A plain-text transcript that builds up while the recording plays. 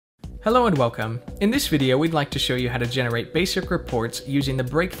Hello and welcome. In this video, we'd like to show you how to generate basic reports using the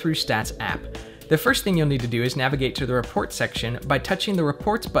Breakthrough Stats app. The first thing you'll need to do is navigate to the Report section by touching the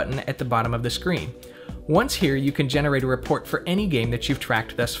Reports button at the bottom of the screen. Once here, you can generate a report for any game that you've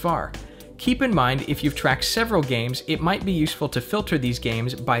tracked thus far. Keep in mind, if you've tracked several games, it might be useful to filter these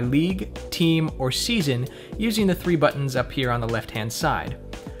games by league, team, or season using the three buttons up here on the left-hand side.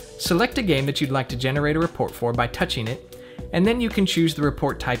 Select a game that you'd like to generate a report for by touching it, and then you can choose the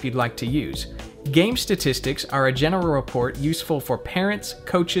report type you'd like to use. Game statistics are a general report useful for parents,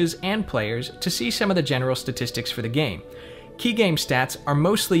 coaches, and players to see some of the general statistics for the game. Key game stats are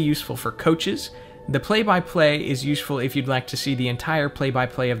mostly useful for coaches. The play-by-play is useful if you'd like to see the entire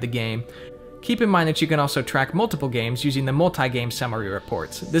play-by-play of the game. Keep in mind that you can also track multiple games using the multi-game summary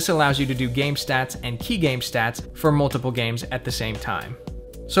reports. This allows you to do game stats and key game stats for multiple games at the same time.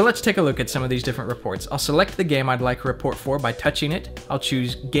 So let's take a look at some of these different reports. I'll select the game I'd like a report for by touching it. I'll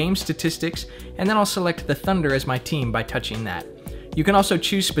choose Game Statistics, and then I'll select the Thunder as my team by touching that. You can also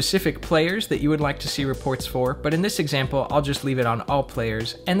choose specific players that you would like to see reports for, but in this example, I'll just leave it on all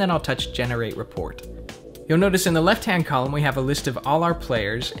players, and then I'll touch Generate Report. You'll notice in the left-hand column we have a list of all our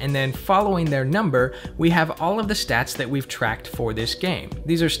players, and then following their number, we have all of the stats that we've tracked for this game.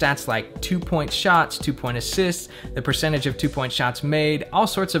 These are stats like 2-point shots, 2-point assists, the percentage of 2-point shots made, all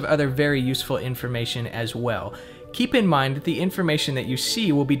sorts of other very useful information as well. Keep in mind that the information that you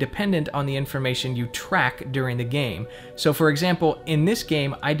see will be dependent on the information you track during the game. So for example, in this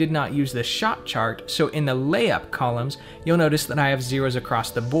game, I did not use the shot chart, so in the layup columns, you'll notice that I have zeros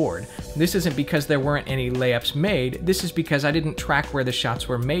across the board. This isn't because there weren't any layups made, this is because I didn't track where the shots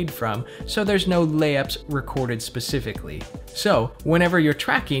were made from, so there's no layups recorded specifically. So, whenever you're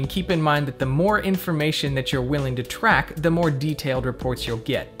tracking, keep in mind that the more information that you're willing to track, the more detailed reports you'll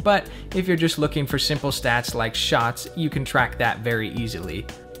get. But if you're just looking for simple stats like shots, you can track that very easily.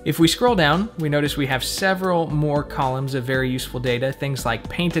 If we scroll down, we notice we have several more columns of very useful data, things like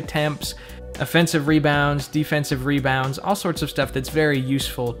paint attempts, offensive rebounds, defensive rebounds, all sorts of stuff that's very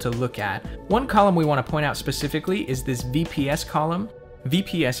useful to look at. One column we want to point out specifically is this VPS column.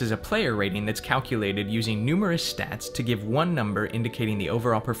 VPS is a player rating that's calculated using numerous stats to give one number indicating the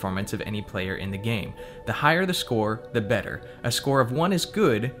overall performance of any player in the game. The higher the score, the better. A score of 1 is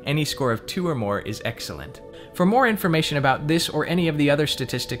good, any score of 2 or more is excellent. For more information about this or any of the other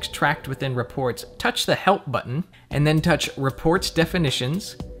statistics tracked within reports, touch the Help button, and then touch Reports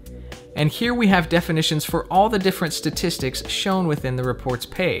Definitions. And here we have definitions for all the different statistics shown within the reports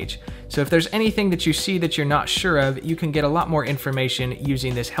page. So if there's anything that you see that you're not sure of, you can get a lot more information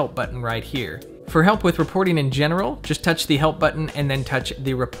using this Help button right here. For help with reporting in general, just touch the Help button and then touch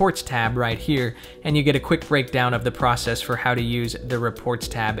the Reports tab right here, and you get a quick breakdown of the process for how to use the Reports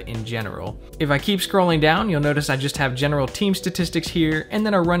tab in general. If I keep scrolling down, you'll notice I just have general team statistics here, and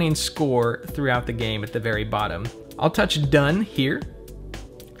then a running score throughout the game at the very bottom. I'll touch Done here.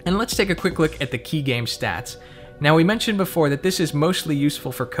 And let's take a quick look at the key game stats. Now we mentioned before that this is mostly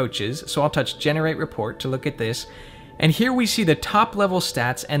useful for coaches, so I'll touch Generate Report to look at this. And here we see the top level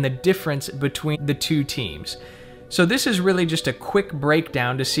stats and the difference between the two teams. So this is really just a quick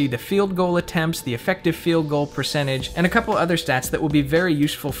breakdown to see the field goal attempts, the effective field goal percentage, and a couple other stats that will be very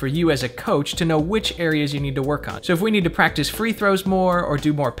useful for you as a coach to know which areas you need to work on. So if we need to practice free throws more or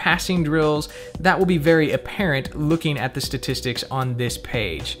do more passing drills, that will be very apparent looking at the statistics on this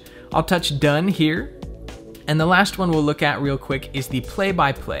page. I'll touch Done here. And the last one we'll look at real quick is the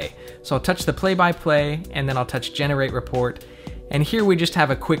play-by-play. So I'll touch the play-by-play, and then I'll touch Generate Report. And here we just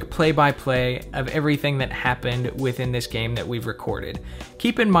have a quick play-by-play of everything that happened within this game that we've recorded.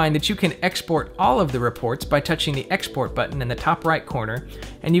 Keep in mind that you can export all of the reports by touching the Export button in the top right corner,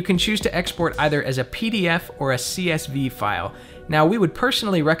 and you can choose to export either as a PDF or a CSV file. Now, we would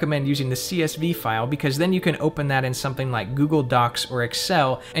personally recommend using the CSV file because then you can open that in something like Google Docs or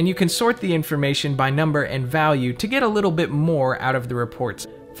Excel, and you can sort the information by number and value to get a little bit more out of the reports.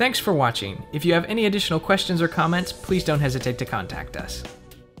 Thanks for watching. If you have any additional questions or comments, please don't hesitate to contact us.